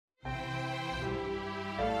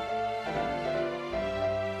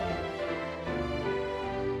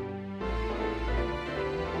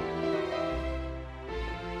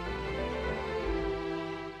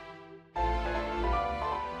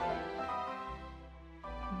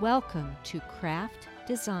Welcome to Craft,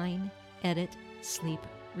 Design, Edit, Sleep,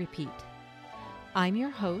 Repeat. I'm your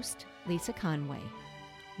host, Lisa Conway.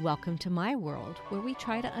 Welcome to my world where we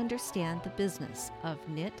try to understand the business of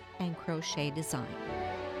knit and crochet design.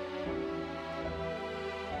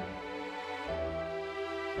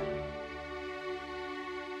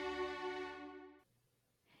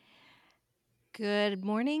 Good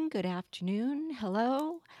morning, good afternoon,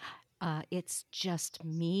 hello. It's just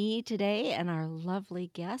me today and our lovely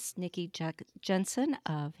guest, Nicky Jensen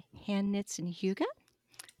of Hand Knits and Huga.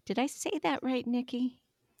 Did I say that right, Nicky?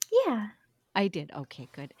 Yeah. I did. Okay,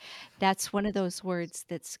 good. That's one of those words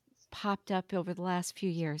that's popped up over the last few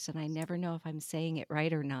years, and I never know if I'm saying it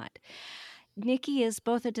right or not. Nicky is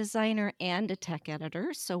both a designer and a tech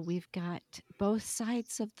editor, so we've got both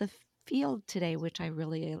sides of the field today, which I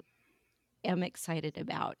really am excited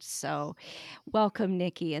about. So, welcome,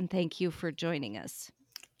 Nicky, and thank you for joining us.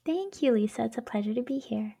 Thank you, Lisa. It's a pleasure to be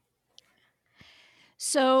here.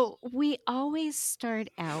 So, we always start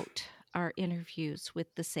out our interviews with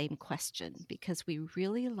the same question because we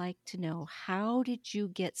really like to know, how did you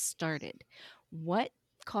get started? What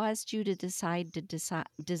caused you to decide to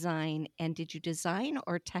design, and did you design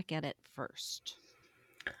or tech edit first?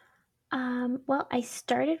 Well, I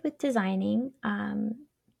started with designing,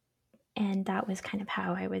 and that was kind of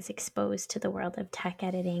how I was exposed to the world of tech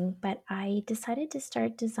editing. But I decided to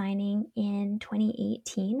start designing in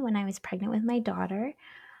 2018 when I was pregnant with my daughter.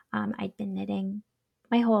 I'd been knitting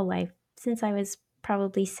my whole life since I was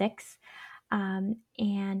probably 6.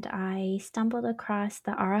 And I stumbled across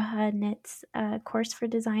the Araha Knits course for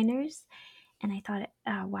designers. And I thought,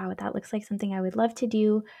 wow, that looks like something I would love to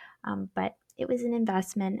do. But it was an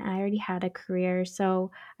investment. I already had a career.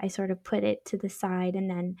 So I sort of put it to the side. And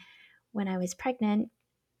then when I was pregnant,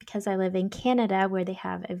 because I live in Canada where they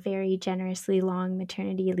have a very generously long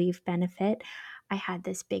maternity leave benefit, I had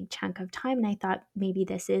this big chunk of time. And I thought maybe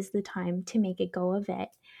this is the time to make a go of it.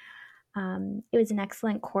 It was an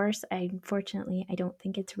excellent course. Unfortunately, I don't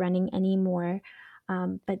think it's running anymore.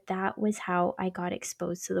 But that was how I got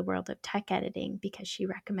exposed to the world of tech editing, because she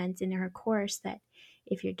recommends in her course that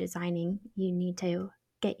if you're designing, you need to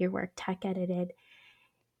get your work tech edited.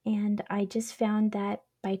 And I just found that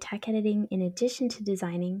by tech editing, in addition to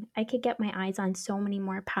designing, I could get my eyes on so many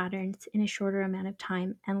more patterns in a shorter amount of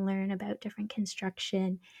time and learn about different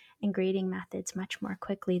construction and grading methods much more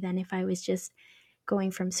quickly than if I was just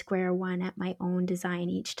going from square one at my own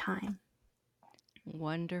design each time.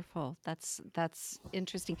 Wonderful. That's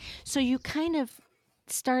interesting. So you kind of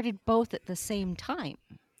started both at the same time.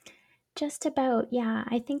 Just about, yeah.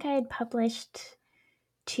 I think I had published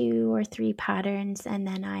 2 or 3 patterns, and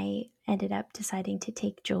then I ended up deciding to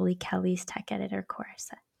take Jolie Kelly's tech editor course.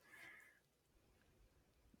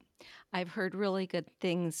 I've heard really good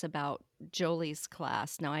things about Jolie's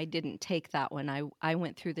class. Now, I didn't take that one. I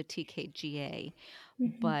went through the TKGA,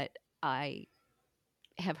 Mm-hmm. but I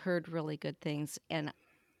have heard really good things. And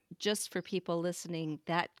just for people listening,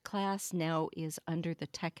 that class now is under the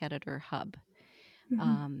Tech Editor Hub. Mm-hmm.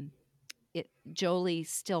 Um, Jolie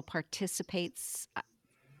still participates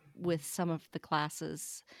with some of the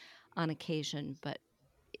classes on occasion, but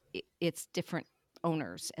it's different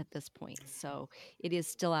owners at this point. So it is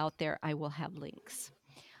still out there. I will have links.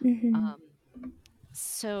 Mm-hmm. Um,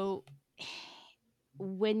 so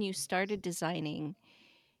when you started designing,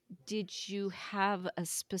 did you have a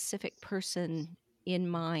specific person in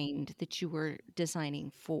mind that you were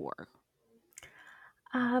designing for?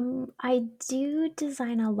 I do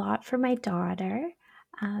design a lot for my daughter.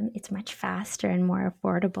 It's much faster and more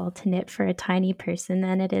affordable to knit for a tiny person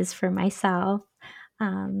than it is for myself.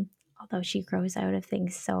 Um, Although she grows out of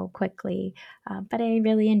things so quickly. But I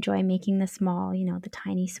really enjoy making the small, the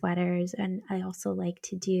tiny sweaters. And I also like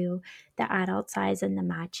to do the adult size and the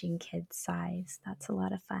matching kids size. That's a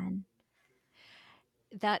lot of fun.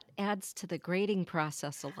 That adds to the grading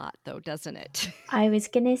process a lot, though, doesn't it? I was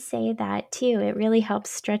going to say that too. It really helps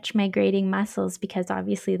stretch my grading muscles because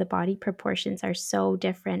obviously the body proportions are so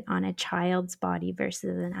different on a child's body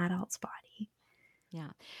versus an adult's body. Yeah.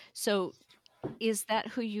 So is that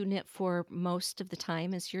who you knit for most of the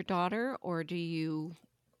time, is your daughter, or do you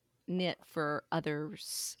knit for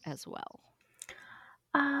others as well?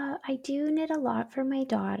 I do knit a lot for my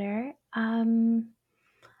daughter.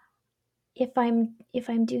 If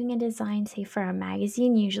I'm doing a design, say for a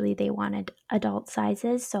magazine, usually they wanted adult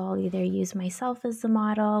sizes, so I'll either use myself as the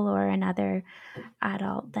model or another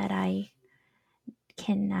adult that I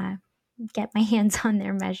can get my hands on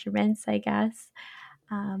their measurements, I guess.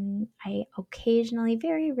 I occasionally,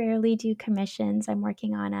 very rarely, do commissions. I'm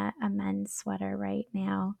working on a men's sweater right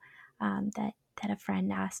now that a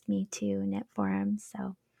friend asked me to knit for him.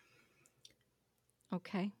 So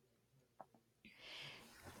Okay.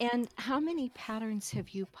 And how many patterns have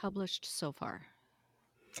you published so far?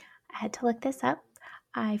 I had to look this up.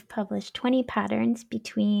 I've published 20 patterns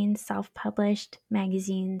between self published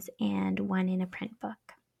magazines and one in a print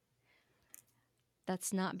book.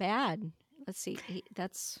 That's not bad. Let's see.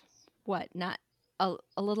 That's what, not a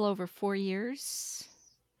little over 4 years?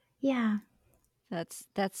 Yeah,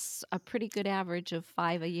 That's a pretty good average of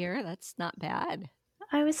 5 a year. That's not bad.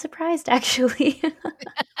 I was surprised actually.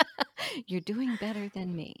 You're doing better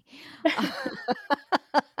than me.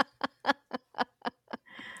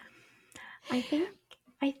 I think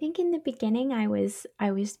I think in the beginning I was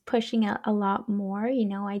pushing a lot more.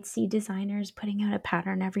 I'd see designers putting out a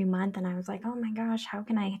pattern every month and I was like, "Oh my gosh, how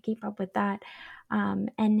can I keep up with that?"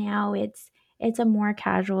 And now it's a more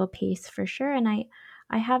casual pace for sure, and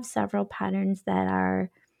I have several patterns that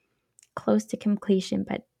are close to completion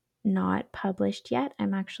but not published yet.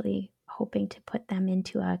 I'm actually hoping to put them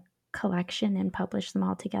into a collection and publish them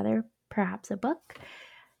all together, perhaps a book.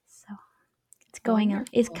 So it's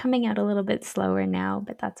Wonderful. coming out a little bit slower now,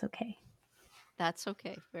 but that's okay. That's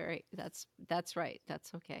okay. That's right.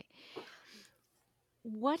 That's okay.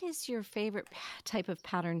 What is your favorite type of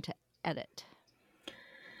pattern to edit?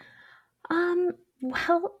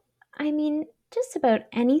 Well, I mean, just about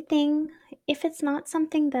anything. If it's not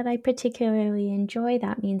something that I particularly enjoy,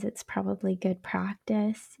 that means it's probably good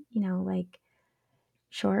practice, like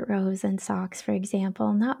short rows and socks, for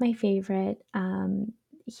example. Not my favorite.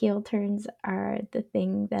 Heel turns are the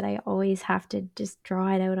thing that I always have to just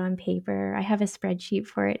draw it out on paper. I have a spreadsheet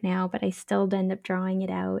for it now, but I still end up drawing it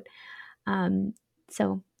out. Um,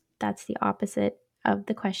 so that's the opposite of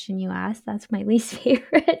the question you asked. That's my least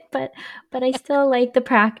favorite, but I still like the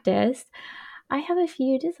practice. I have a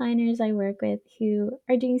few designers I work with who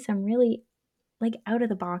are doing some really like out of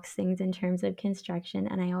the box things in terms of construction,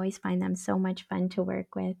 and I always find them so much fun to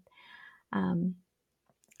work with. Um,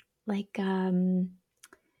 like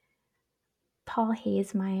Paul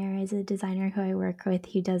Hazemeyer is a designer who I work with.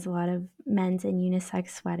 He does a lot of men's and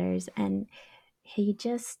unisex sweaters, and he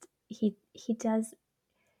does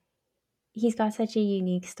he's got such a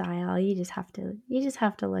unique style. You just have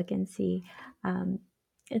to look and see. Um,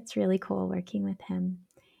 it's really cool working with him,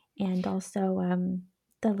 and also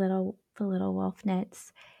the little wolf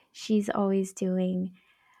knits. She's always doing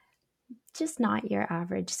just not your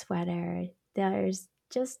average sweater. There's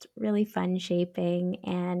just really fun shaping,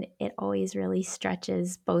 and it always really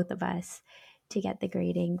stretches both of us to get the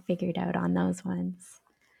grading figured out on those ones.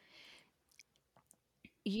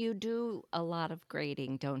 You do a lot of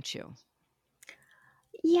grading, don't you?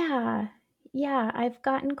 Yeah, yeah, I've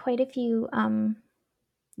gotten quite a few.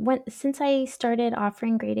 Since I started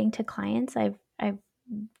offering grading to clients, I've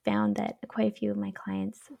found that quite a few of my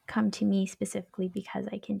clients come to me specifically because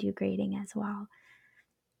I can do grading as well.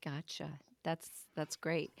 Gotcha. That's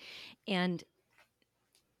great. And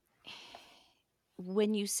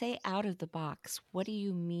when you say out of the box, what do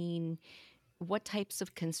you mean? What types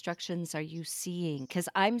of constructions are you seeing? Because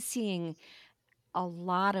I'm seeing a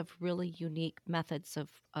lot of really unique methods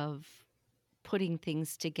of putting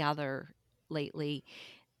things together lately.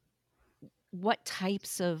 What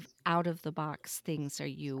types of out of the box things are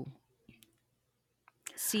you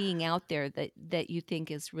seeing out there that you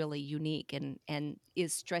think is really unique and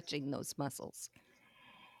is stretching those muscles?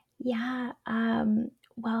 Yeah,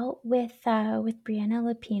 well, with Brianna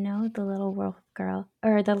Lupino, the little wolf girl,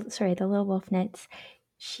 or the little wolf knits,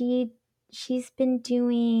 she she's been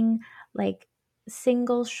doing like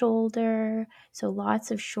single shoulder, so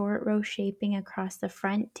lots of short row shaping across the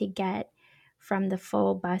front to get from the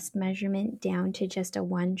full bust measurement down to just a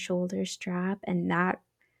one shoulder strap, and that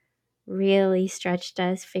really stretched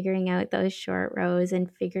us figuring out those short rows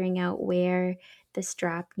and figuring out where the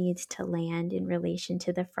strap needs to land in relation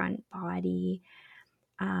to the front body.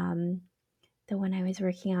 Um, the one I was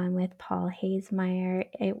working on with Paul Hazemeyer,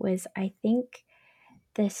 it was, I think,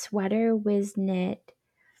 the sweater was knit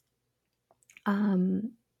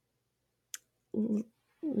um, l-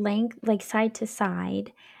 length, like side to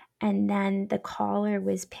side, and then the collar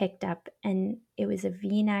was picked up, and it was a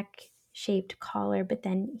V-neck shaped collar, but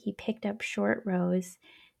then he picked up short rows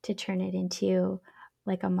to turn it into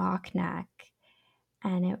like a mock neck,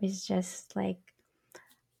 and it was just like,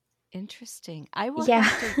 Interesting. I will yeah.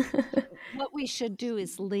 have to what we should do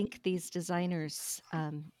is link these designers,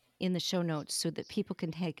 in the show notes so that people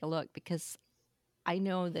can take a look because I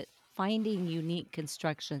know that finding unique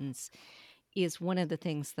constructions is one of the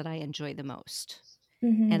things that I enjoy the most,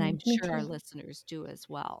 and I'm Me sure our too. listeners do as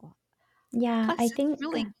well. Yeah, I Plus, it's think.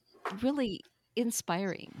 really, really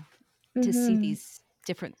inspiring to see Mhm. these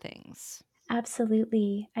different things.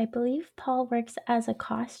 Absolutely. I believe Paul works as a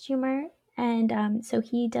costumer, and so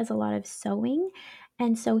he does a lot of sewing.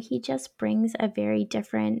 And so he just brings a very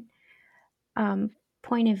different um,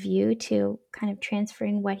 point of view to kind of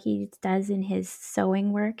transferring what he does in his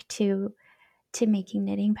sewing work to making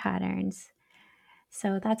knitting patterns.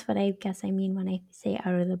 So that's what I guess I mean when I say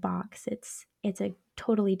out of the box. It's a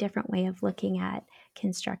totally different way of looking at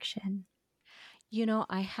construction.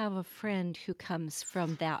 I have a friend who comes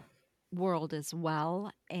from that world as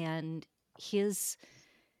well, and his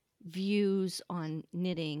views on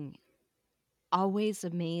knitting always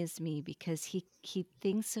amaze me because he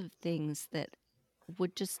thinks of things that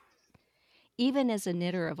would just, even as a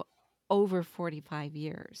knitter of over 45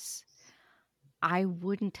 years, I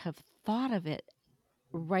wouldn't have thought of it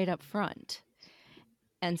right up front.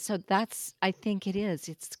 And so that's, I think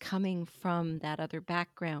it's coming from that other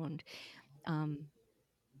background. Um,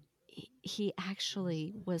 he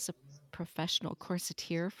actually was a professional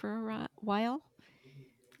corseteer for a while.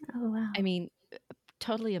 Oh I wow. mean,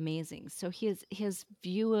 totally amazing. So his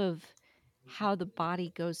view of how the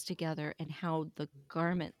body goes together and how the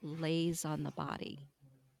garment lays on the body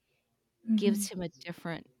gives Hmm. him a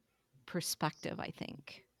different perspective, I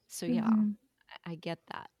think. So yeah, Hmm. I get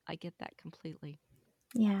that. I get that completely.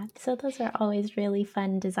 Yeah. So those are always really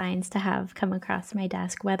fun designs to have come across my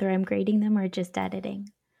desk, whether I'm grading them or just editing.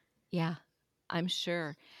 Yeah, I'm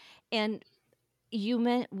sure. And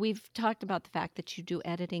we've talked about the fact that you do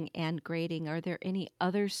editing and grading. Are there any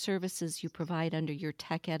other services you provide under your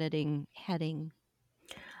tech editing heading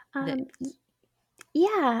that Um, y-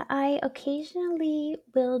 yeah, I occasionally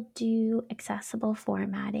will do accessible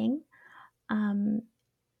formatting. Um,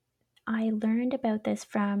 I learned about this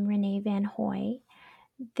from Renee Van Hoy.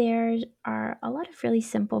 There are a lot of really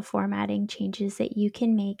simple formatting changes that you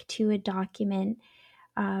can make to a document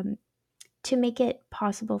um, to make it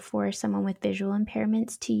possible for someone with visual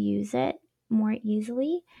impairments to use it more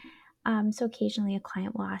easily. So occasionally a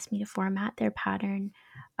client will ask me to format their pattern,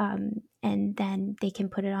 and then they can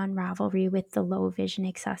put it on Ravelry with the low vision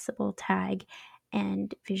accessible tag,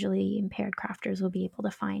 and visually impaired crafters will be able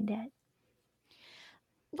to find it.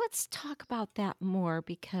 let's talk about that more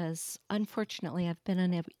because unfortunately I've been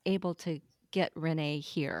unable to get Renee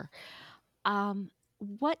here.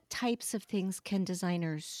 What types of things can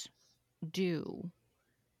designers do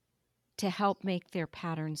to help make their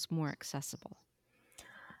patterns more accessible?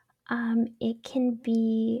 It can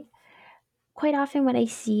be quite often what I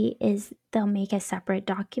see is they'll make a separate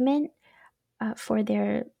document for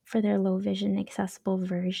their low vision accessible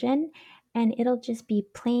version, and it'll just be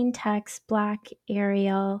plain text, black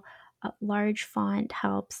Arial, large font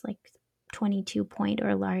helps, like 22 point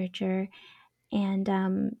or larger. And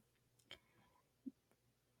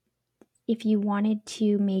if you wanted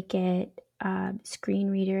to make it screen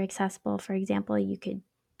reader accessible, for example, you could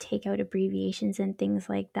take out abbreviations and things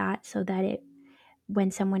like that so that it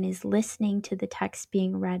when someone is listening to the text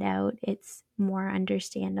being read out, it's more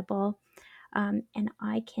understandable. And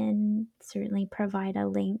I can certainly provide a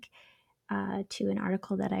link to an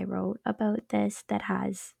article that I wrote about this that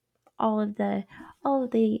has all of the all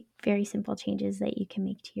of the very simple changes that you can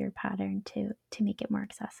make to your pattern to make it more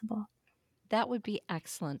accessible. That would be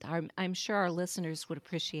excellent. I'm sure our listeners would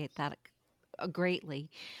appreciate that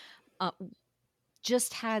greatly. Uh,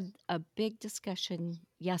 just had a big discussion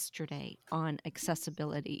yesterday on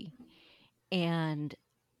accessibility and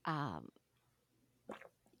um,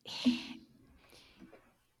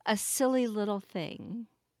 a silly little thing,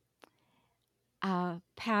 a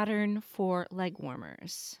pattern for leg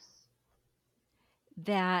warmers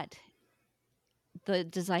that the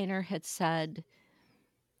designer had said,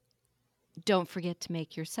 don't forget to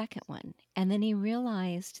make your second one. And then he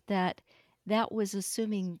realized that that was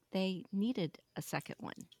assuming they needed a second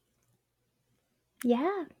one.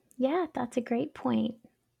 Yeah, yeah, that's a great point.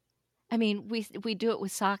 I mean, we do it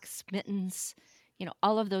with socks, mittens,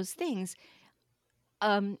 all of those things.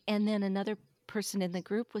 And then another person in the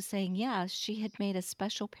group was saying, yeah, she had made a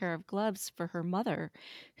special pair of gloves for her mother,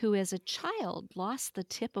 who as a child lost the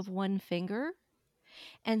tip of one finger.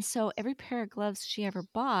 And so every pair of gloves she ever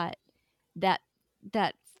bought, that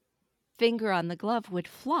that finger on the glove would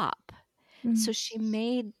flop. Mm, So she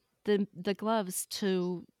made the gloves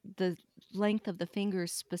to the length of the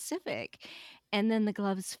fingers specific, and then the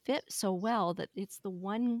gloves fit so well that it's the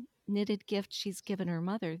one knitted gift she's given her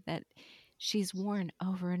mother that she's worn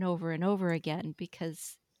over and over and over again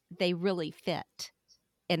because they really fit,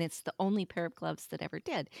 and it's the only pair of gloves that ever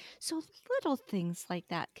did. So little things like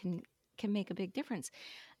that can make a big difference.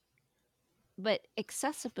 But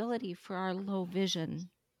accessibility for our low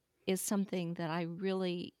vision is something that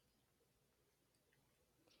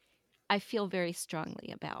I feel very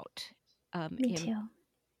strongly about. Me And too.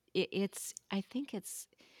 it's I think it's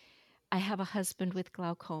I have a husband with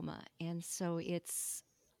glaucoma, and so it's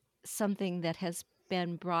something that has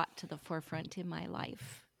been brought to the forefront in my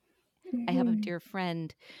life. I have a Mhm. dear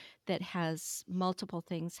friend that has multiple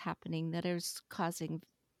things happening that is causing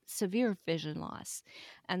severe vision loss.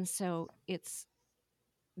 And so it's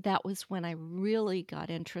that was when I really got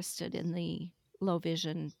interested in the low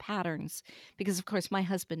vision patterns because of course my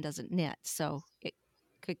husband doesn't knit, so he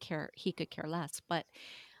could care less, but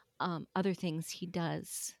other things he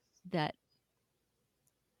does that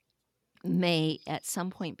may at some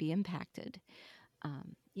point be impacted.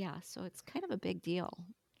 Yeah, so it's kind of a big deal.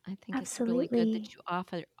 I think it's really good that Absolutely. you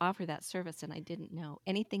offer that service, and I didn't know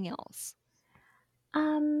anything else.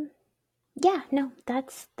 Um, yeah, no,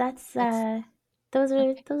 that's That's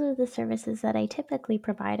okay. those are the services that I typically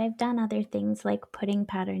provide. I've done other things like putting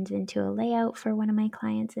patterns into a layout for one of my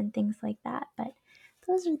clients and things like that, but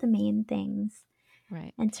those are the main things.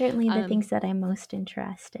 Right. And certainly the Um, things that I'm most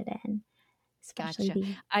interested in, especially gotcha.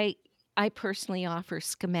 the I I personally offer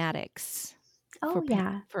schematics oh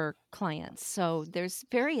yeah, for clients. So there's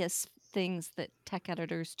various things that tech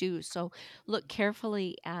editors do. So look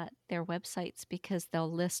carefully at their websites because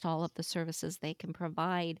they'll list all of the services they can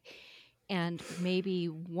provide, and maybe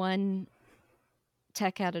one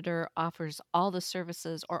tech editor offers all the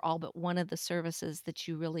services or all but one of the services that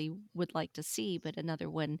you really would like to see, but another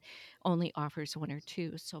one only offers one or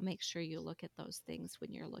two. So make sure you look at those things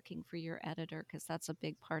when you're looking for your editor because that's a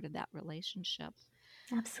big part of that relationship.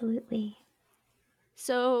 absolutely.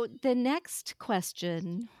 So the next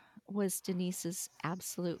question was Denise's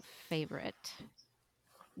absolute favorite.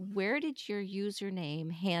 Where did your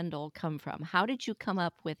username handle come from? How did you come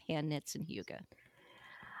up with Hand Knits and Huga?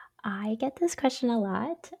 I get this question a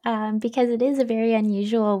lot because it is a very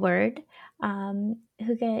unusual word.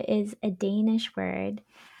 Hygge is a Danish word,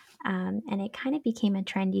 and it kind of became a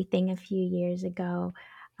trendy thing a few years ago.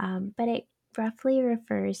 But it roughly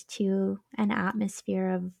refers to an atmosphere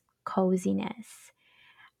of coziness.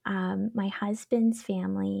 My husband's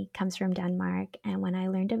family comes from Denmark, and when I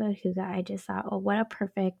learned about Hygge, I just thought, oh, what a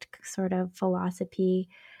perfect sort of philosophy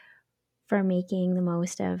for making the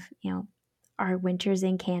most of, our winters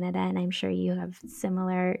in Canada, and I'm sure you have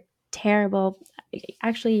similar terrible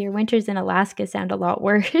actually, your winters in Alaska sound a lot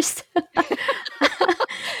worse.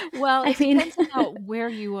 Well, I it mean, depends about where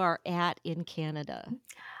you are at in Canada.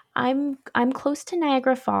 I'm close to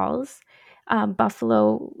Niagara Falls.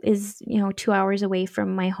 Buffalo is, 2 hours away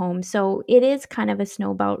from my home, so it is kind of a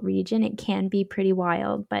snowbelt region. It can be pretty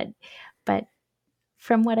wild, but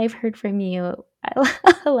from what I've heard from you,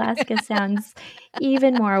 Alaska sounds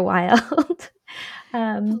even more wild.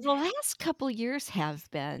 Um, The last couple years have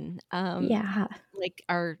been, yeah. like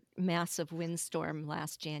our massive windstorm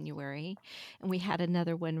last January, and we had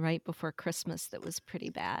another one right before Christmas that was pretty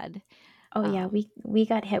bad. Oh yeah, Um, we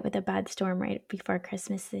got hit with a bad storm right before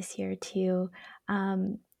Christmas this year too.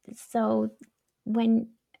 Um, so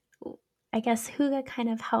when I guess Hygge kind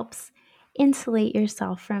of helps insulate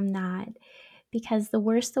yourself from that because the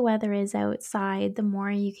worse the weather is outside, the more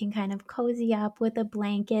you can kind of cozy up with a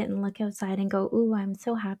blanket and look outside and go, "Ooh, I'm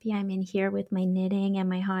so happy I'm in here with my knitting and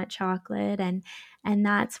my hot chocolate," and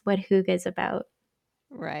that's what Hygge is about.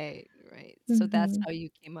 right, right. So that's Mhm. how you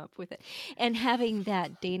came up with it. And having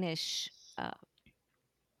that Danish, uh,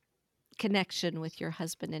 connection with your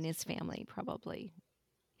husband and his family probably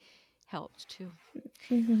helped too.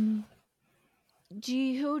 Mhm. Do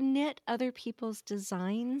you knit other people's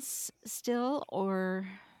designs still or,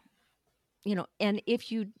 and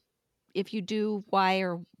if you do, why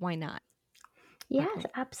or why not? Yes,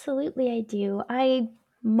 absolutely, I do. I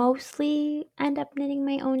mostly end up knitting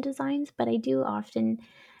my own designs, but I do often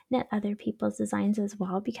knit other people's designs as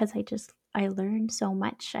well because I learn so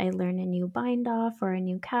much. I learn a new bind off or a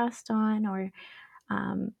new cast on, or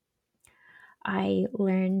um, I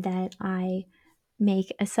learn that I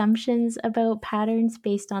make assumptions about patterns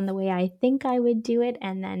based on the way I think I would do it,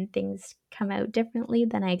 and then things come out differently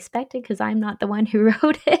than I expected because I'm not the one who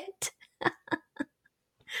wrote it.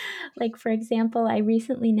 Like, for example, I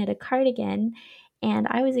recently knit a cardigan and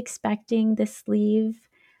I was expecting the sleeve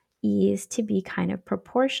ease to be kind of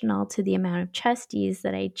proportional to the amount of chest ease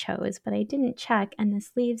that I chose, but I didn't check and the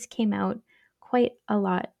sleeves came out quite a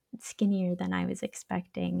lot skinnier than I was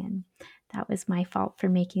expecting. And that was my fault for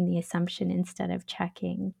making the assumption instead of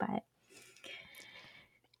checking. But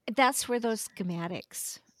That's where those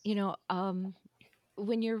schematics,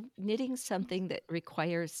 when you're knitting something that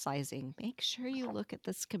requires sizing, make sure you look at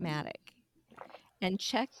the schematic and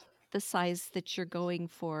check the size that you're going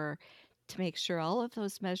for to make sure all of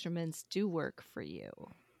those measurements do work for you.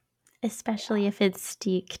 especially if it's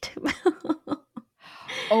steeked.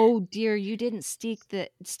 Oh dear, you didn't steak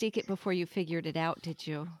it before you figured it out, did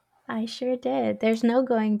you? I sure did. There's no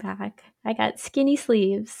going back. I got skinny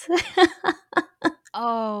sleeves.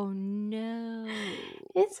 Oh, no.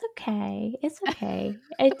 It's okay. It's okay.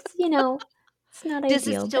 It's not Does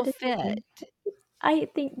it ideal, still but it's fit? okay. I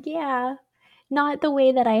think, yeah, not the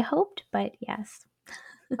way that I hoped, but yes,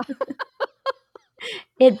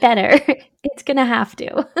 it better. It's gonna have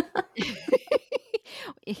to.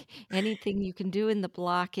 Anything you can do in the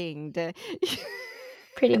blocking to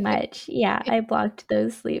Pretty much. Yeah, I blocked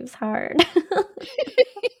those sleeves hard.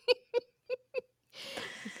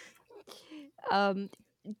 Um,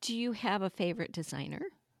 do you have a favorite designer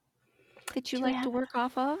that you Do I like to have work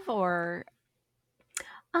off of, or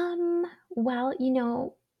well,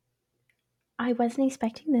 I wasn't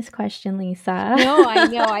expecting this question, Lisa. No, I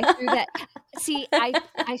know, I threw that see,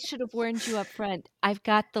 I should have warned you up front. I've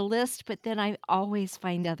got the list, but then I always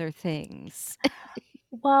find other things.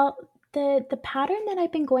 Well, the pattern that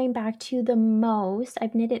I've been going back to the most,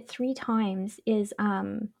 I've knit it 3 times, is,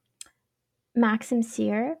 Maxim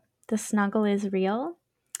Cyr, The Snuggle is Real.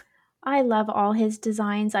 I love all his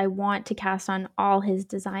designs. I want to cast on all his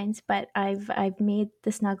designs, but I've made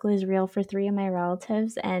The Snuggle is Real for 3 of my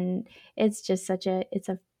relatives, and it's just such a it's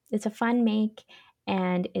a fun make,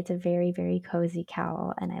 and it's a very, very cozy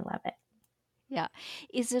cowl, and I love it. Yeah.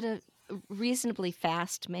 Is it a reasonably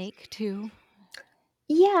fast make too?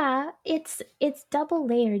 Yeah, it's double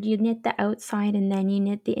layered. You knit the outside and then you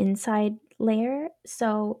knit the inside layer.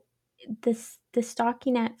 So the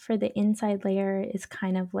stockinette for the inside layer is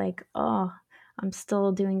kind of like, oh, I'm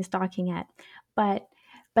still doing stockinette. But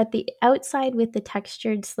but the outside with the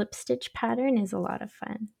textured slip stitch pattern is a lot of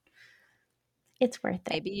fun. It's worth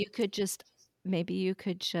it. Maybe you could just maybe you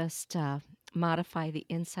could just, modify the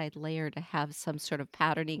inside layer to have some sort of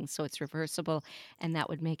patterning so it's reversible, and that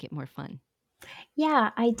would make it more fun.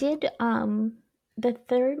 Yeah, I did the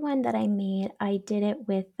third one that I made, I did it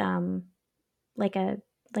with like a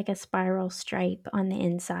like a spiral stripe on the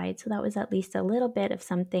inside, so that was at least a little bit of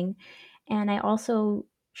something, and I also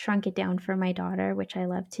shrunk it down for my daughter, which I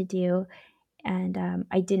love to do, and,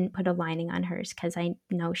 I didn't put a lining on hers because I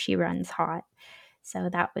know she runs hot, so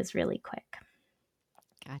that was really quick.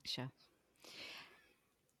 Gotcha.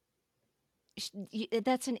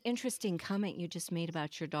 That's an interesting comment you just made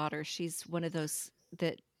about your daughter. She's one of those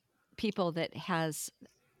that people that has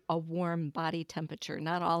a warm body temperature.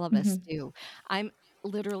 Not all of us Mhm. do. I'm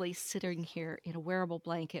literally sitting here in a wearable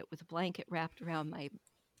blanket with a blanket wrapped around my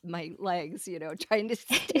legs, trying to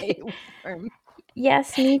stay warm.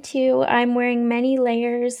 Yes, me too. I'm wearing many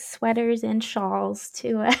layers, sweaters, and shawls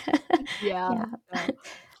to, Yeah, yeah. yeah.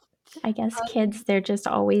 I guess kids, Um, they're just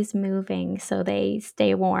always moving, so they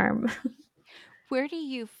stay warm. where do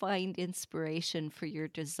you find inspiration for your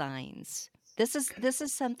designs? This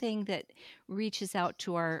is something that reaches out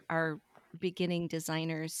to our beginning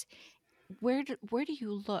designers. Where do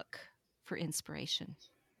you look for inspiration?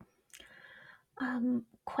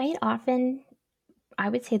 Quite often, I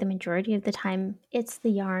would say the majority of the time, it's the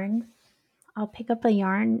yarn. I'll pick up a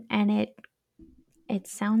yarn and it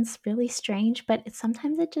sounds really strange, but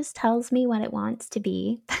sometimes it just tells me what it wants to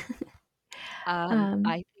be. I Um,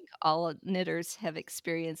 think all knitters have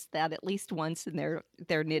experienced that at least once in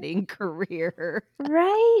their knitting career.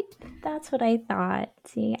 right? That's what I thought.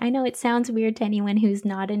 See, I know it sounds weird to anyone who's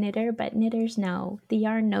not a knitter, but knitters know. The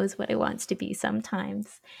yarn knows what it wants to be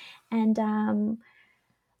sometimes. And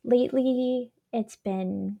lately, it's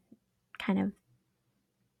been kind of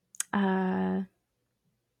uh,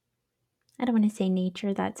 I don't want to say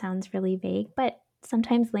nature, that sounds really vague, but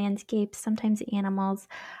sometimes landscapes, sometimes animals.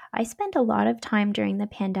 I spent a lot of time during the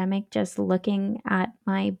pandemic just looking at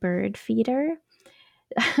my bird feeder.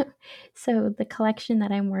 So the collection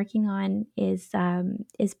that I'm working on is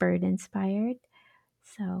bird inspired.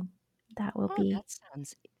 So that will Oh, be that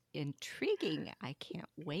sounds intriguing. I can't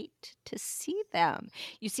wait to see them.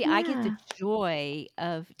 You see, I get the yeah. joy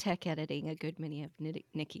of tech editing a good many of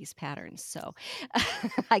Nikki's patterns, so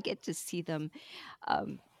I get to see them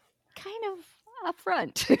kind of up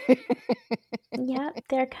front. Yep,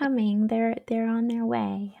 they're coming. They're on their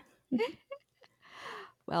way.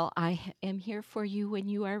 Well, am here for you when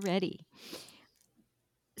you are ready.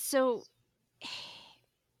 So,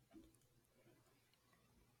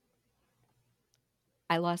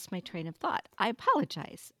 I lost my train of thought. I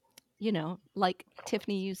apologize. Like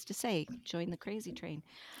Tiffany used to say, join the crazy train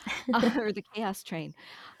or the chaos train.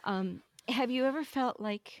 Have you ever felt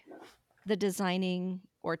like the designing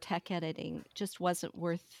or tech editing just wasn't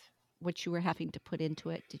worth what you were having to put into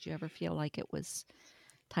it? Did you ever feel like it was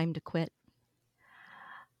time to quit?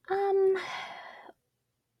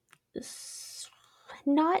 S-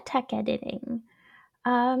 Not tech editing.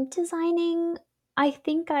 Designing, I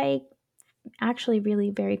think I actually really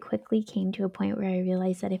very quickly came to a point where I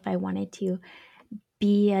realized that if I wanted to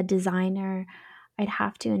be a designer, I'd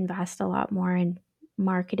have to invest a lot more in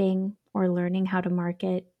marketing or learning how to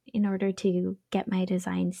market in order to get my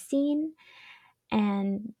designs seen.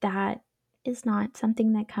 And that is not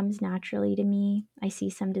something that comes naturally to me. I see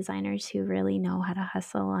some designers who really know how to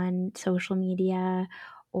hustle on social media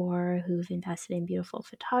or who've invested in beautiful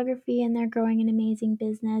photography and they're growing an amazing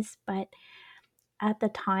business. But at the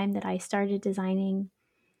time that I started designing,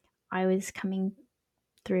 I was coming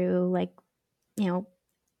through like, you know,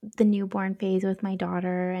 the newborn phase with my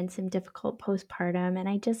daughter and some difficult postpartum. And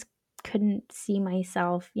I just couldn't see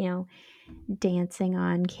myself, dancing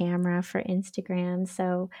on camera for Instagram.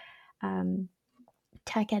 So, um,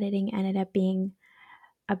 tech editing ended up being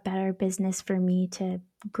a better business for me to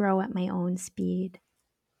grow at my own speed.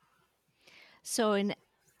 So,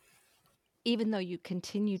 even though you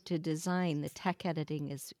continue to design, the tech editing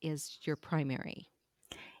is your primary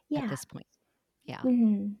at Yeah. this point. Yeah.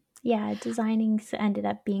 Yeah. Ended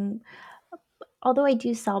up being, although I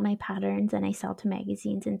do sell my patterns and I sell to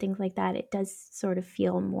magazines and things like that, it does sort of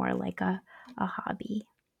feel more like a hobby.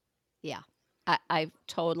 Yeah. I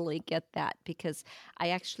totally get that because I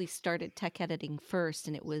actually started tech editing first,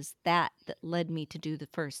 and it was that led me to do the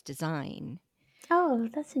first design. Oh,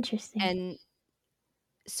 that's interesting. And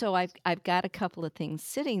so I've got a couple of things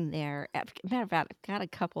sitting there. Matter of fact, I've got a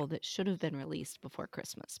couple that should have been released before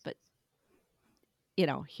Christmas, but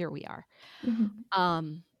here we are. Hmm.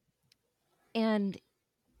 Um, and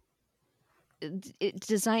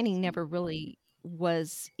designing never really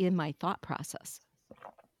was in my thought process.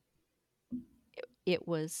 It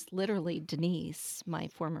was literally Denise, my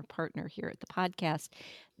former partner here at the podcast,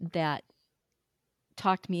 that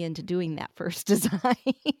talked me into doing that first design.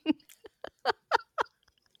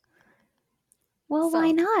 Well, why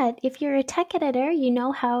So, not? If you're a tech editor, you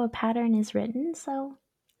know how a pattern is written, so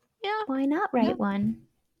yeah, why not yeah, write one?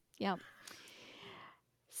 yeah.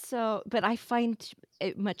 So, but I find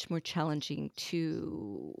it much more challenging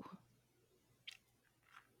to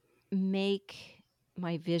make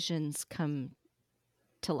my visions come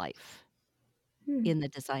to life Hmm. in the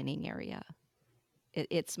designing area.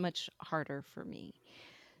 It's much harder for me.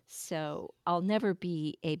 So, I'll never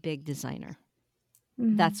be a big designer.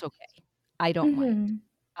 Mm. That's okay. I don't mind.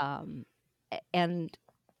 Mhm. And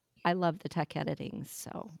I love the tech editing,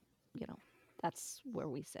 so, you know, that's where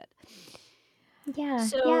we sit. Yeah,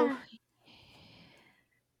 So, yeah.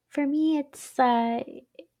 For me, it's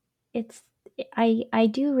I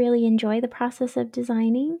do really enjoy the process of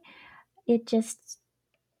designing. It just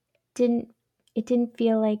didn't it didn't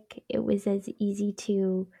feel like it was as easy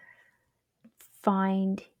to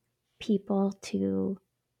find people to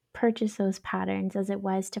purchase those patterns as it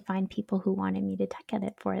was to find people who wanted me to tech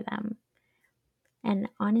edit for them. And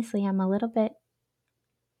honestly, I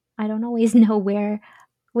don't always know where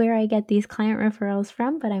I get these client referrals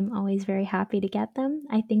from, but I'm always very happy to get them.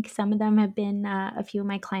 I think some of them have been a few of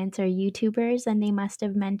my clients are YouTubers, and they must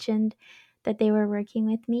have mentioned that they were working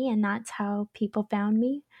with me, and that's how people found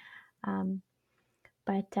me. Um,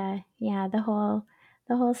 but yeah, the whole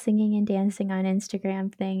singing and dancing on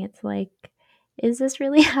Instagram thing. It's like, is this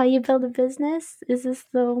really how you build a business? Is this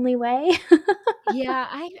the only way? yeah,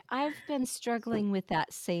 I've been struggling with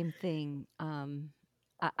that same thing.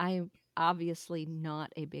 I'm obviously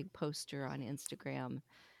not a big poster on Instagram,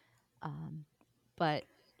 um, but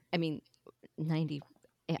I mean, 90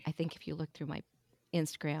 I think if you look through my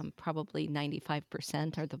Instagram, probably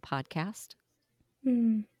 95% are the podcast,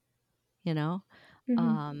 Mm, you know? mhm,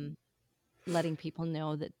 Um, letting people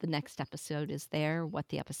know that the next episode is there, what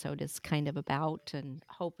the episode is kind of about, and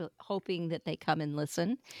hoping that they come and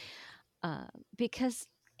listen. Uh, because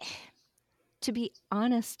to be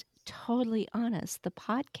honest, totally honest, the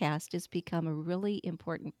podcast has become a really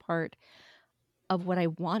important part of what I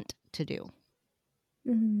want to do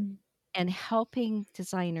mhm, and helping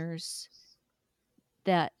designers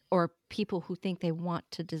that or people who think they want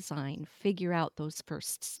to design figure out those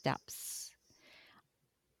first steps.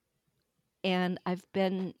 And I've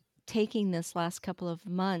been taking this last couple of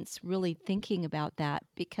months really thinking about that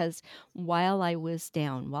because while I was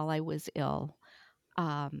down, while I was ill,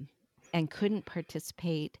 um, and couldn't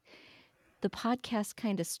participate, the podcast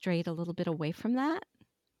kind of strayed a little bit away from that.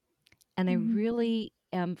 And I mhm, really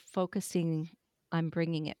am focusing on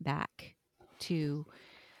bringing it back to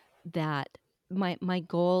that. My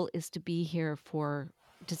goal is to be here for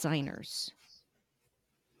designers,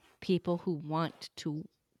 people who want to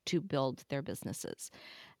build their businesses.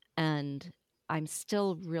 And I'm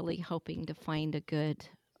still really hoping to find a good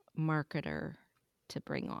marketer to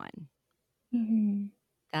bring on. Mhm.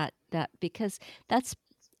 That because that's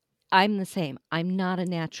I'm the same. I'm not a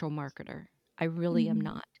natural marketer. I really am Mhm.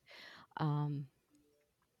 not. Um,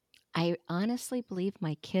 I honestly believe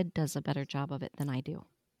my kid does a better job of it than I do.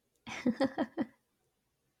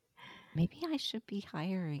 Maybe I should be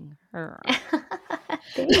hiring her.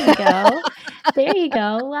 There you go. There you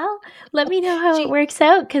go. Well, let me know how it She works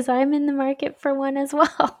out because 'cause I'm in the market for one as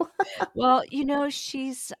well. well, she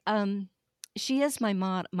is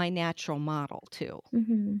my natural model too.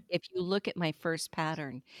 Mhm. If you look at my first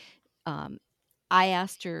pattern, um, I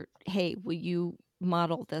asked her, "Hey, will you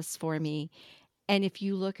model this for me?" And if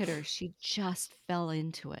you look at her, she just fell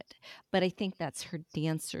into it. But I think that's her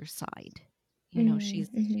dancer side. Mm, She's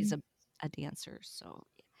mhm. a dancer, so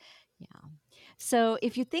yeah. So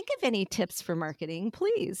if you think of any tips for marketing,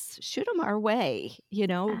 please shoot them our way.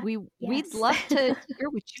 We'd Yes. love to hear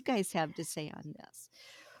what you guys have to say on this.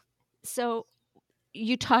 So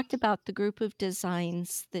you talked about the group of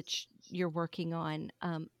designs that you're working on.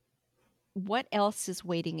 What else is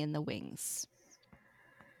waiting in the wings?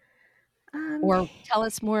 Um, Or tell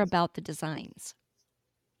us more about the designs.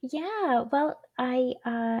 yeah, well, I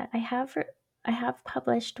have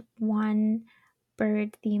published one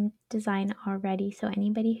bird themed design already. So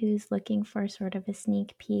anybody who's looking for sort of a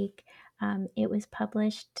sneak peek, it was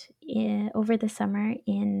published over the summer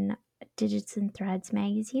in Digits and Threads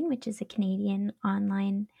magazine, which is a Canadian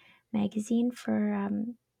online magazine for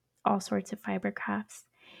all sorts of fiber crafts.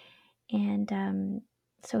 And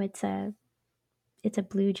so it's a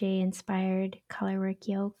blue jay inspired colorwork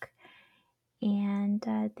yoke, and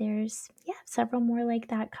there's, yeah, several more like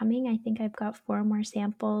that coming. I think I've got four more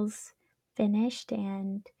samples finished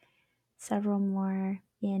and several more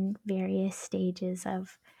in various stages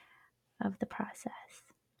of the process.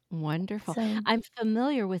 Wonderful. So, I'm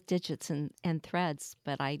familiar with digits and threads,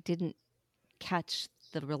 but I didn't catch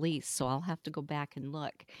the release, so I'll have to go back and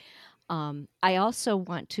look. I also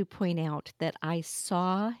want to point out that I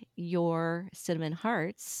saw your cinnamon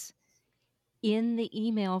hearts in the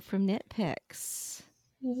email from Knitpicks.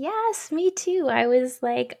 yes, me too. I was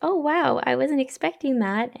like, oh, wow, I wasn't expecting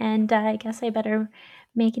that. And I guess I better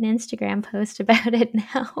make an Instagram post about it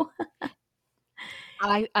now.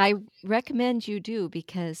 I recommend you do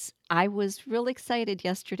because I was real excited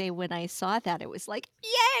yesterday when I saw that. It was like,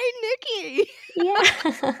 "Yay, Nikki!" Yeah,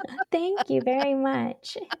 thank you very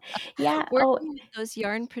much. Yeah. Oh, Working with those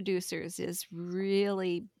yarn producers is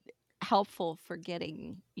really helpful for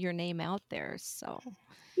getting your name out there, so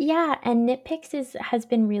yeah, and Knitpicks has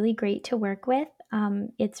been really great to work with.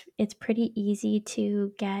 It's pretty easy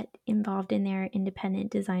to get involved in their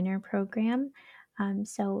independent designer program.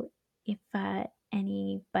 So if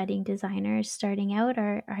any budding designers starting out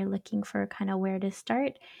are looking for kind of where to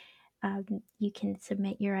start, you can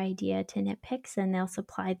submit your idea to Knitpicks, and they'll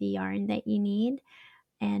supply the yarn that you need,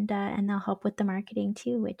 and they'll help with the marketing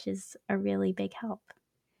too, which is a really big help.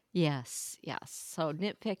 yes, yes. So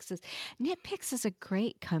Knitpicks is a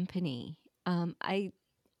great company.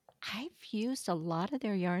 I've used a lot of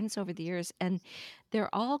their yarns over the years, and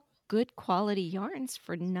they're all good quality yarns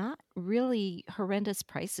for not really horrendous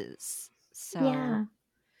prices. So, Yeah.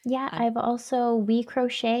 Yeah, um, I've also We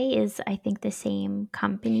Crochet is, I think, the same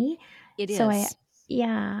company. it So is.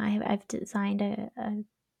 I've designed a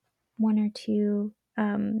one or two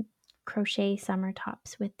crochet summer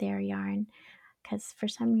tops with their yarn because for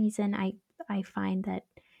some reason I find that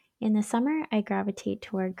in the summer I gravitate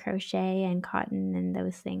toward crochet and cotton and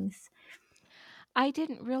those things. I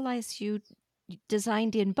didn't realize you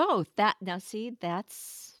designed in both. That now see,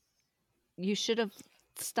 that's you should have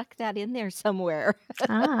stuck that in there somewhere.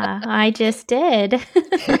 Ah, I just did.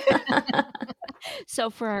 So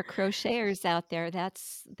for our crocheters out there,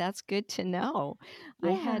 that's good to know.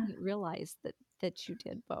 I Yeah. hadn't realized that you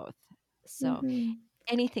did both. So, Hmm.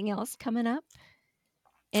 anything else coming up?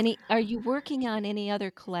 Any Are you working on any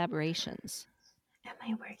other collaborations? Am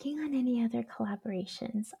I working on any other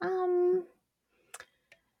collaborations?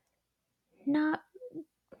 Not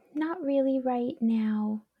Not really right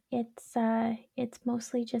now. It's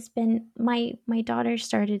mostly just been my daughter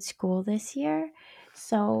started school this year,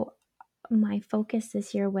 so my focus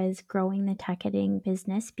this year was growing the ticketing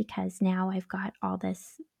business because now I've got all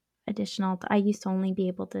this additional. I used to only be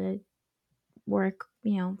able to work,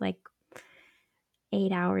 like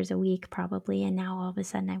 8 hours a week probably, and now all of a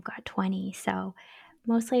sudden I've got 20. So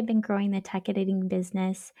mostly I've been growing the ticketing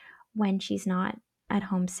business when she's not at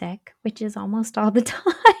home sick, which is almost all the time.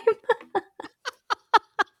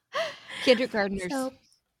 Kindergartners. So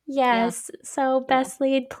Yeah, yes, so yeah, best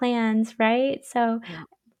laid plans, right? So yeah.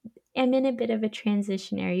 I'm in a bit of a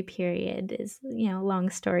transitionary period is, long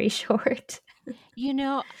story short. You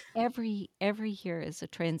know, every year is a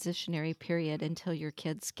transitionary period until your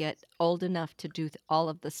kids get old enough to do all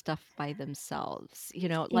of the stuff by themselves.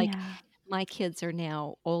 Like Yeah, my kids are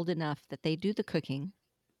now old enough that they do the cooking.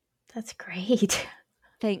 that's great.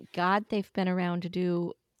 Thank God they've been around to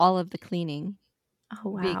do all of the cleaning Oh,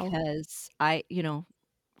 wow. because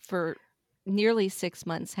for nearly 6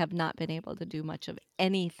 months have not been able to do much of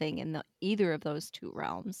anything in either of those 2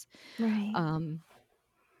 realms. Right. Um,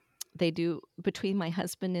 they do between my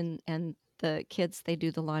husband and the kids, they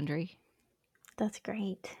do the laundry. That's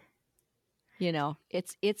great.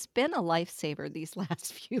 It's been a lifesaver these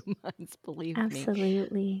last few months, believe me.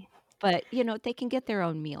 Absolutely. But, they can get their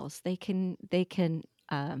own meals. They can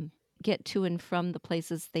get to and from the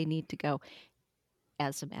places they need to go.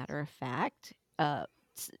 As a matter of fact,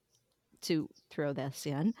 t to throw this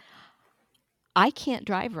in, I can't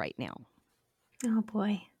drive right now. Oh,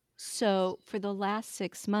 boy. So, for the last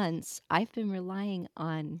 6 months, I've been relying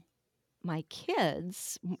on my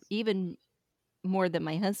kids, even more than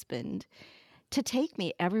my husband, to take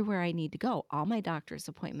me everywhere I need to go, all my doctor's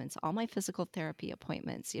appointments, all my physical therapy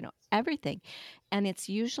appointments, everything. And it's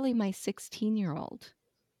usually my 16-year-old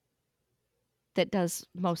that does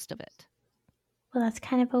most of it. Well, that's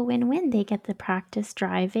kind of a win-win. They get the practice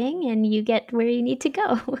driving, and you get where you need to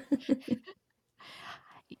go.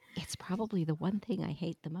 It's probably the one thing I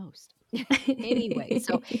hate the most. Anyway,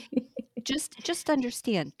 so just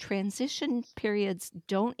understand, transition periods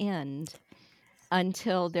don't end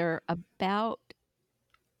until they're about,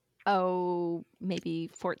 maybe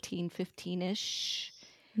 14, 15-ish,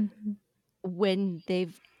 Mhm. when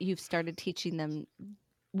you've started teaching them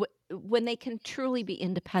when they can truly be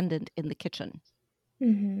independent in the kitchen.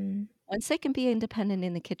 Mhm. Once they can be independent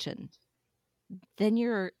in the kitchen, then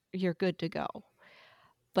you're good to go.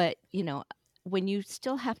 But, when you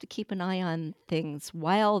still have to keep an eye on things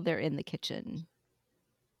while they're in the kitchen,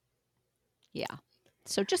 yeah.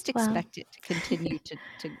 So just Well expect it to continue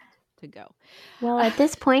to go. well, at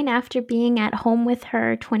this point, after being at home with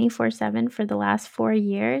her 24/7 for the last 4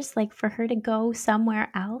 years, like, for her to go somewhere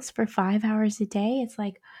else for 5 hours a day, it's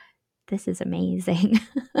like, "This is amazing."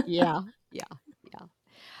 Yeah, yeah, yeah.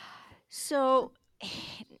 So,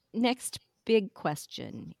 next big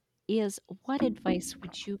question is, what advice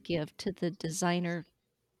would you give to the designer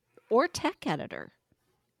or tech editor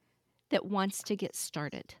that wants to get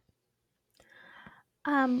started?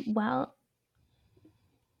 Well,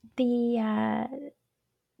 the,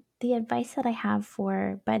 the advice that I have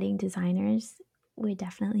for budding designers would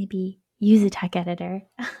definitely be use a tech editor.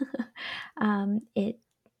 It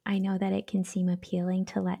I know that it can seem appealing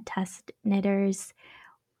to let test knitters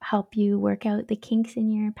help you work out the kinks in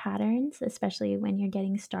your patterns, especially when you're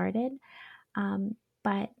getting started.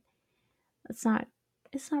 But it's not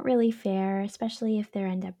it's not really fair, especially if there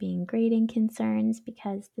end up being grading concerns,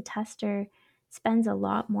 because the tester spends a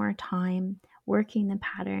lot more time working the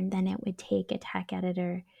pattern than it would take a tech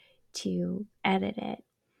editor to edit it,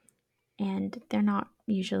 and they're not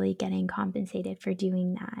usually getting compensated for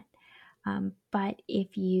doing that. But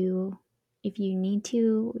if you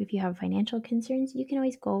have financial concerns, you can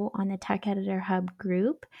always go on the Tech Editor Hub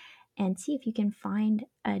group and see if you can find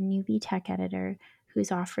a newbie tech editor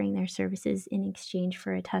who's offering their services in exchange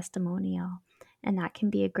for a testimonial. And that can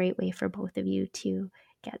be a great way for both of you to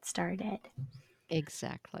get started.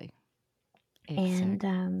 Exactly. And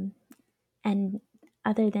Exactly. and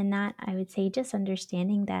other than that, I would say just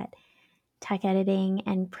understanding that tech editing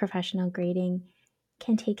and professional grading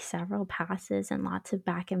can take several passes and lots of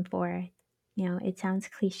back and forth. It sounds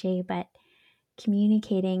cliche, but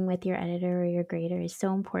communicating with your editor or your grader is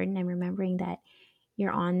so important, and remembering that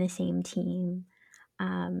you're on the same team.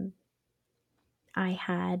 Um, I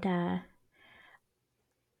had,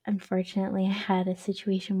 unfortunately, I had a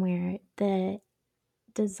situation where the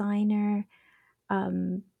designer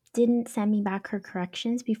um, didn't send me back her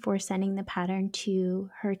corrections before sending the pattern to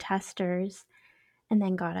her testers, and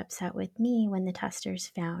then got upset with me when the testers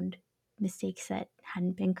found mistakes that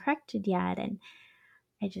hadn't been corrected yet. And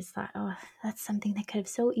I just thought, oh, that's something that could have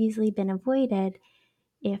so easily been avoided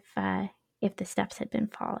if the steps had been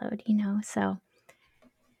followed. So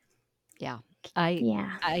Yeah. I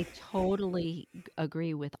yeah. I totally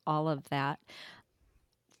agree with all of that.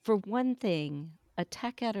 For one thing, a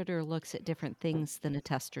tech editor looks at different things than a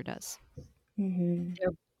tester does. Hmm.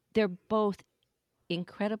 They're they're both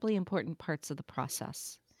incredibly important parts of the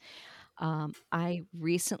process. I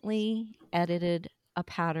recently edited a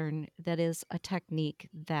pattern that is a technique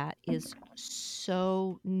that is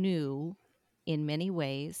so new in many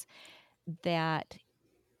ways that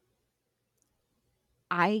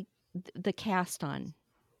I the cast on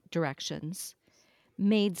directions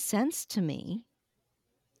made sense to me.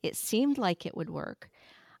 It seemed like it would work.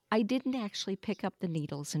 I didn't actually pick up the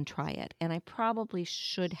needles and try it, and I probably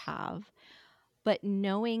should have. But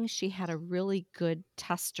knowing she had a really good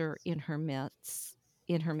tester in her mix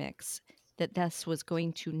that this was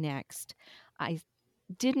going to next, I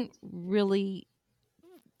didn't really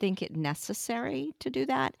think it necessary to do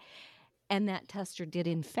that, and that tester did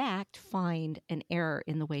in fact find an error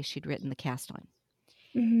in the way she'd written the cast on.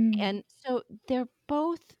 Mhm. And so they're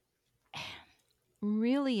both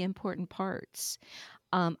really important parts.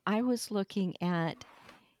 I was looking at,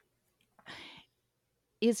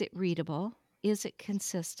 is it readable? Is it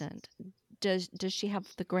consistent? Does she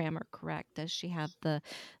have the grammar correct? Does she have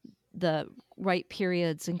the right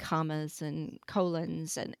periods and commas and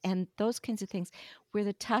colons and those kinds of things, where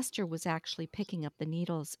the tester was actually picking up the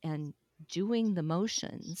needles and doing the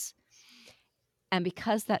motions. And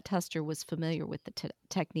because that tester was familiar with the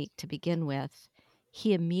technique to begin with,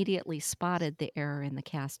 he immediately spotted the error in the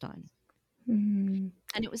cast on. Mhm.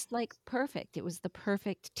 And it was like perfect. It was the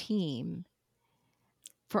perfect team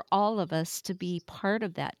for all of us to be part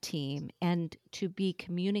of that team and to be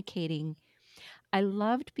communicating. I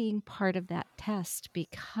loved being part of that test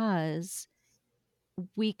because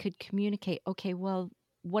we could communicate, okay, well,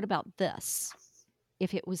 what about this?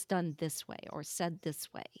 If it was done this way or said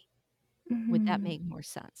this way, would that Mhm. make more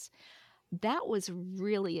sense? That was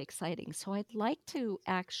really exciting. So I'd like to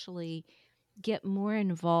actually get more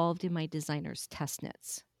involved in my designers' test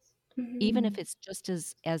knits, even if Mhm. it's just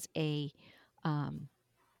as um,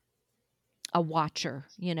 a watcher,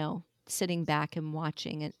 sitting back and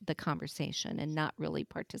watching the conversation and not really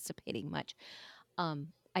participating much.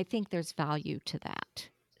 I think there's value to that.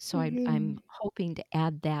 So I'm Mhm. hoping to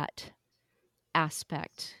add that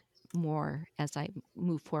aspect more as I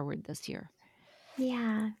move forward this year.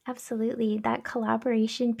 Yeah, absolutely. That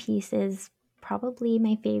collaboration piece is probably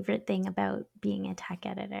my favorite thing about being a tech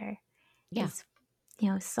editor Yeah, is,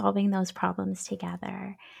 solving those problems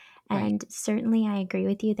together. right. And certainly I agree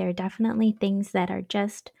with you. There are definitely things that are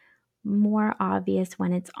just more obvious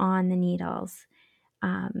when it's on the needles.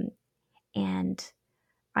 Um, and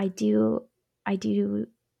I do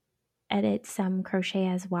edit some crochet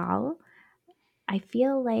as well. I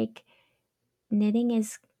feel like knitting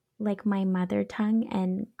is like my mother tongue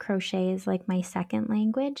and crochet is like my second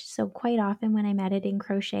language. So quite often when I'm editing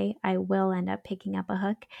crochet, I will end up picking up a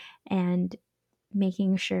hook and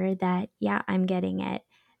making sure that, yeah, I'm getting it.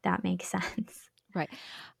 That makes sense. Right.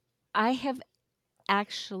 I have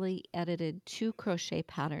actually edited 2 crochet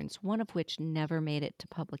patterns, one of which never made it to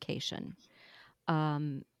publication.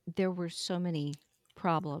 There were so many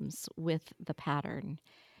problems with the pattern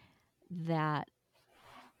that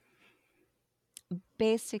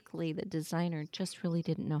basically the designer just really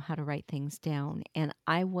didn't know how to write things down, and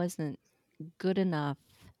I wasn't good enough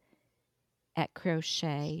at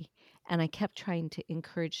crochet, and I kept trying to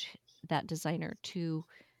encourage that designer to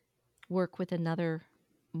work with another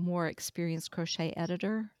more experienced crochet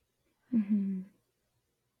editor. Hmm.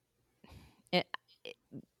 It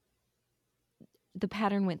the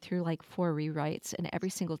pattern went through, like, 4 rewrites, and every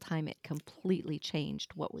single time it completely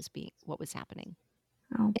changed what was happening.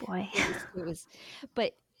 Oh boy. It was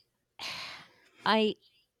but I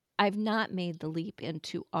I've not made the leap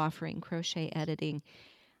into offering crochet editing.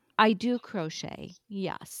 I do crochet,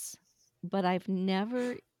 yes, but I've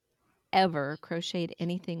never, ever crocheted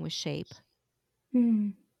anything with shape,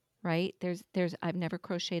 Mm, right? I've never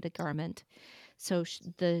crocheted a garment, so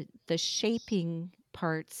the shaping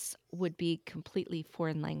parts would be completely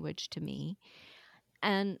foreign language to me,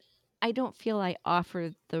 and I don't feel I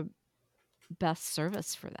offer the best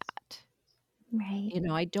service for that. right.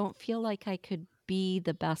 I don't feel like I could be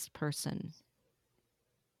the best person.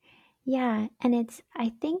 Yeah, and I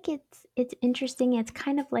think it's interesting. It's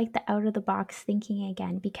kind of like the out of the box thinking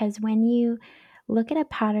again because when you look at a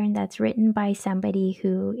pattern that's written by somebody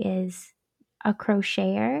who is a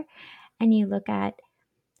crocheter and you look at,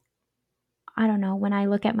 I don't know, when I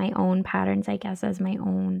look at my own patterns, I guess as my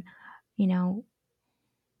own, you know,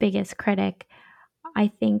 biggest critic, I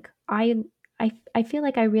think I feel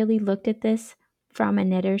like I really looked at this from a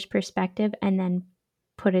knitter's perspective and then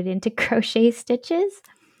put it into crochet stitches,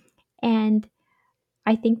 and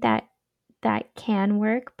I think that that can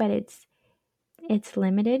work, but it's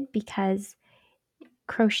limited because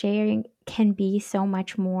crocheting can be so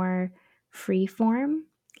much more free form.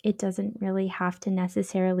 It doesn't really have to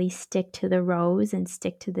necessarily stick to the rows and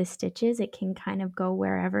stick to the stitches. It can kind of go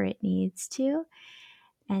wherever it needs to.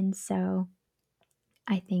 And so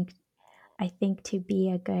I think I think to be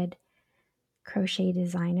a good crochet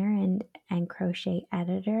designer and crochet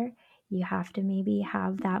editor, you have to maybe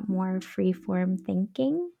have that more freeform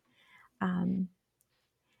thinking. Um,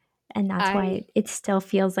 and that's why I it still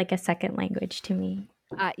feels like a second language to me.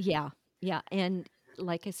 yeah, yeah, and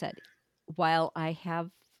like I said, while I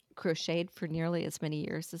have crocheted for nearly as many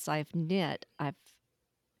years as I've knit, I've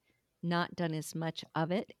not done as much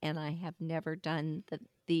of it, and I have never done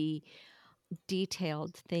the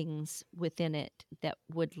detailed things within it that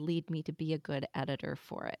would lead me to be a good editor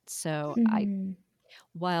for it. So I Mhm.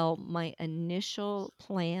 while my initial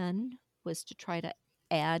plan was to try to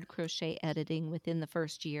add crochet editing within the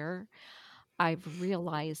first year, I've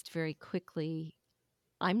realized very quickly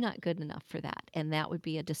I'm not good enough for that, and that would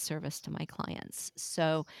be a disservice to my clients.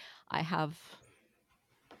 So I have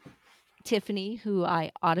Tiffany, who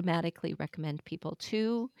I automatically recommend people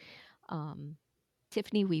to. Um,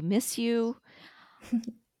 Tiffany, we miss you,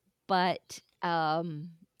 but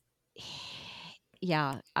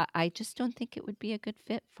yeah, I just don't think it would be a good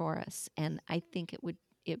fit for us, and I think it would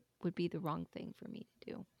be the wrong thing for me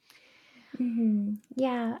to do. Mhm.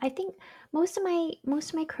 Yeah, I think most of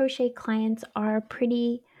my crochet clients are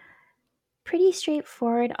pretty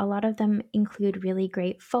straightforward. A lot of them include really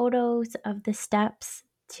great photos of the steps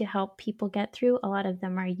to help people get through. A lot of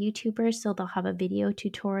them are YouTubers, so they'll have a video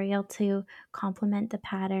tutorial to complement the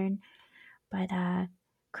pattern. But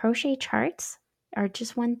crochet charts are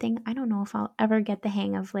just one thing. I don't know if I'll ever get the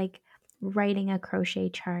hang of like writing a crochet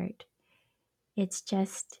chart. It's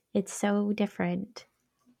so different.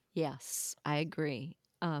 Yes, I agree,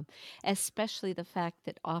 especially the fact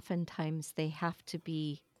that oftentimes they have to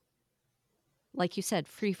be, like you said,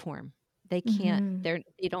 freeform. Hmm.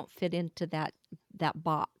 They don't fit into that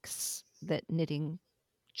box that knitting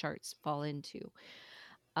charts fall into.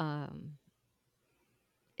 Um,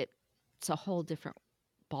 it's a whole different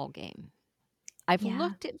ball game. I've Yeah.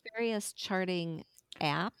 looked at various charting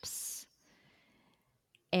apps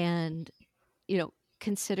and, you know,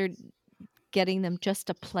 considered getting them just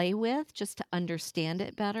to play with, just to understand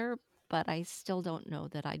it better, but I still don't know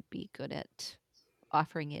that I'd be good at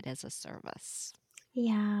offering it as a service.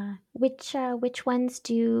 Yeah. Which ones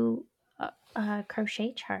do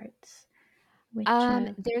crochet charts? Which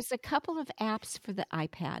There's a couple of apps for the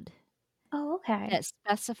iPad Oh, okay. that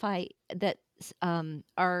specify that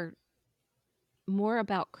are more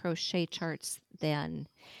about crochet charts than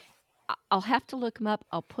I'll have to look them up.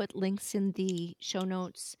 I'll put links in the show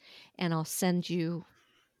notes, and I'll send you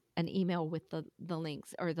an email with the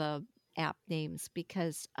links or the app names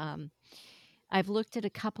because, I've looked at a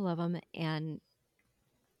couple of them and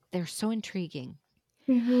they're so intriguing.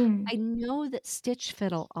 Mhm. I know that Stitch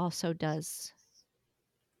Fiddle also does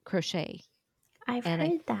crochet, I've and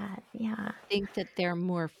I heard that. Yeah. think that they're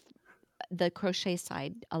more the crochet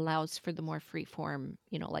side allows for the more free form,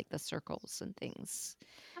 like the circles and things,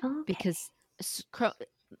 Okay. because s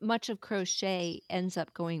much of crochet ends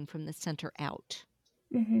up going from the center out.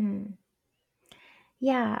 Mhm.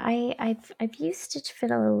 Yeah, I've used Stitch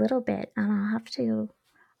Fiddle a little bit, and I'll have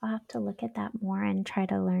to look at that more and try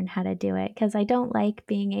to learn how to do it because I don't like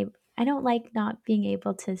not being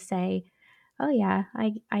able to say, "Oh yeah,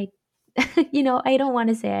 I I don't want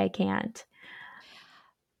to say I can't."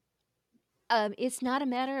 It's not a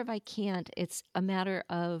matter of I can't, it's a matter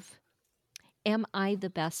of am I the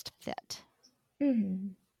best fit?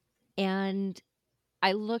 Mhm. And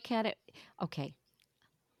I look at it okay,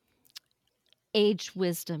 age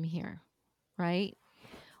wisdom here, right?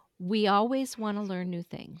 We always wanna learn new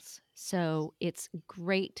things, so it's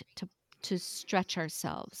great to stretch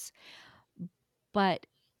ourselves, but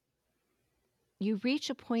you reach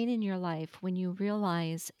a point in your life when you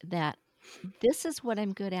realize that this is what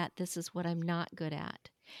I'm good at, this is what I'm not good at,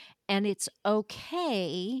 and it's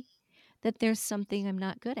okay that there's something I'm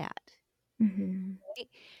not good at, Mhm. right?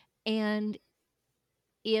 And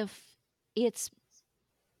if it's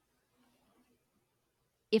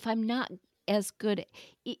if I'm not as good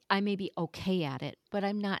I may be okay at it, but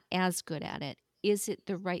I'm not as good at it. Is it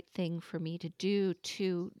the right thing for me to do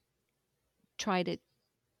to try to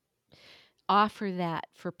offer that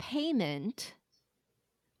for payment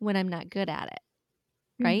when I'm not good at it,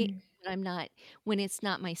 right? Mhm. When I'm not when it's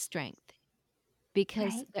not my strength,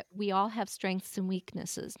 because Right. we all have strengths and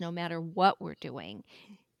weaknesses no matter what we're doing,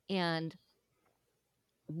 and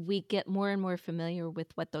we get more and more familiar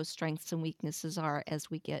with what those strengths and weaknesses are as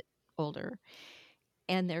we get older.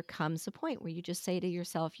 And there comes a point where you just say to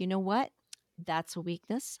yourself, "You know what? That's a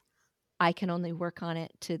weakness. I can only work on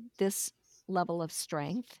it to this level of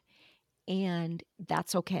strength, and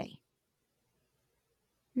that's okay.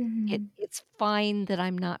 Mhm. It's fine that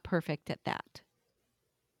I'm not perfect at that."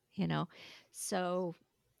 You know? So,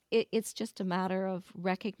 it's just a matter of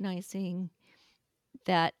recognizing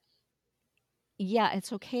that, yeah,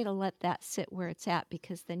 it's okay to let that sit where it's at,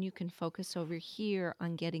 because then you can focus over here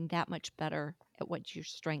on getting that much better at what your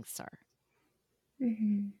strengths are.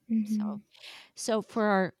 Mhm. So, Mhm. so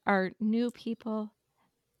for our new people,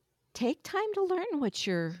 take time to learn what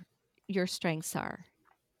your strengths are.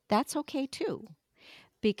 That's okay too,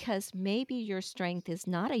 because maybe your strength is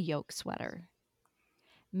not a yoke sweater.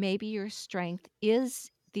 Maybe your strength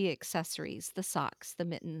is the accessories, the socks, the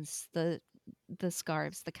mittens, the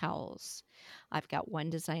scarves, the cowls. I've got one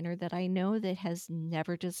designer that I know that has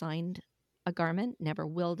never designed a garment, never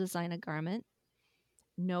will design a garment,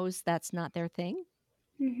 knows that's not their thing,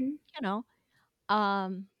 Mhm. you know.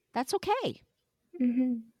 That's okay,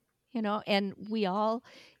 Mhm. and we all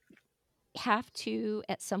have to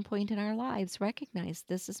at some point in our lives recognize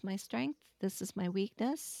this is my strength, this is my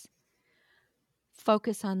weakness.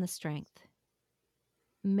 Focus on the strength.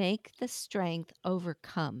 Make the strength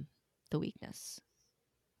overcome the weakness.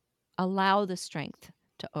 Allow the strength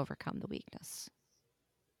to overcome the weakness.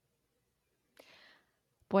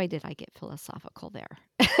 Boy, did I get philosophical there.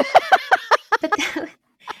 But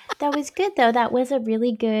that was good though. That was a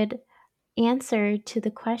really good answer to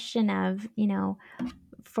the question of,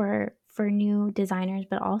 for new designers,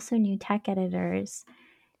 but also new tech editors,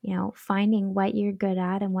 finding what you're good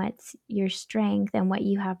at and what's your strength and what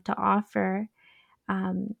you have to offer.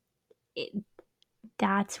 Um, it,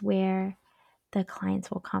 that's where the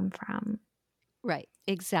clients will come from. Right,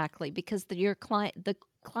 exactly, because the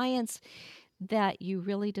clients that you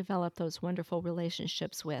really develop those wonderful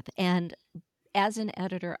relationships with. And as an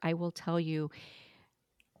editor, I will tell you,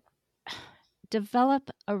 develop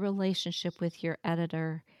a relationship with your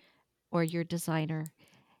editor or your designer,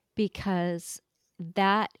 because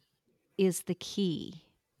that is the key.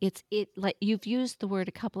 It like you've used the word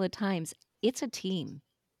a couple of times. It's a team.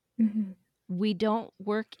 Mhm. We don't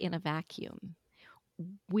work in a vacuum.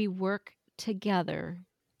 We work together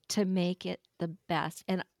to make it the best.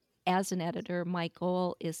 And as an editor, my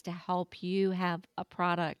goal is to help you have a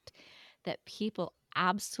product that people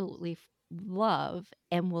absolutely love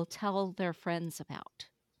and will tell their friends about.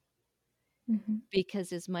 Mhm.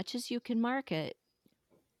 Because as much as you can market,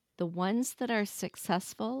 the ones that are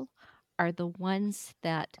successful are the ones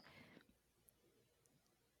that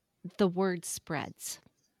the word spreads.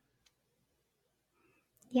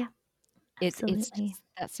 Yeah, It's absolutely. just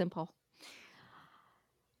that simple.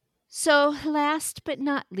 So, last but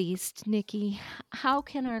not least, Nikki, how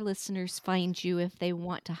can our listeners find you if they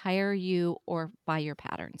want to hire you or buy your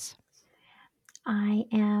patterns? I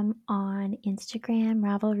am on Instagram,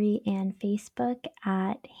 Ravelry, and Facebook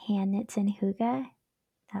at Hand Knits and Hygge.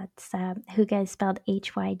 That's Hygge is spelled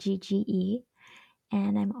Hyggge.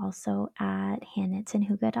 And I'm also at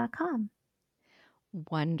handknitsandhygge.com.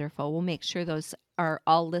 Wonderful. We'll make sure those are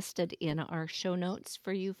all listed in our show notes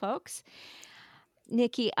for you folks.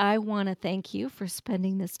 Nikki, I want to thank you for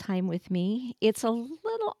spending this time with me. It's a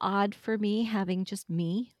little odd for me having just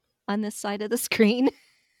me on this side of the screen,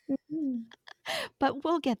 Mhm. but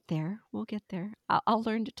we'll get there. We'll get there. I'll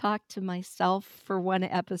learn to talk to myself for one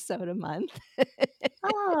episode a month.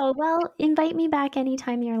 Oh, well, invite me back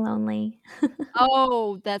anytime you're lonely.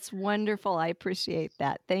 Oh, that's wonderful. I appreciate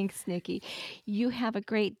that. Thanks, Nikki. You have a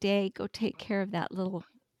great day. Go take care of that little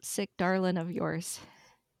sick darling of yours.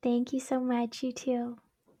 Thank you so much. You too.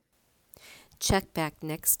 Check back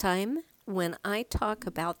next time when I talk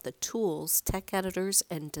about the tools tech editors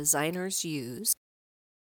and designers use.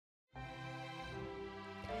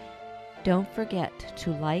 Don't forget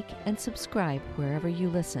to like and subscribe wherever you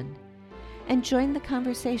listen, and join the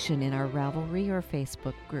conversation in our Ravelry or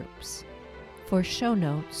Facebook groups. For show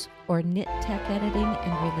notes or knit tech editing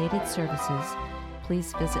and related services,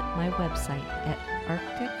 please visit my website at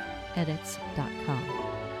arcticedits.com.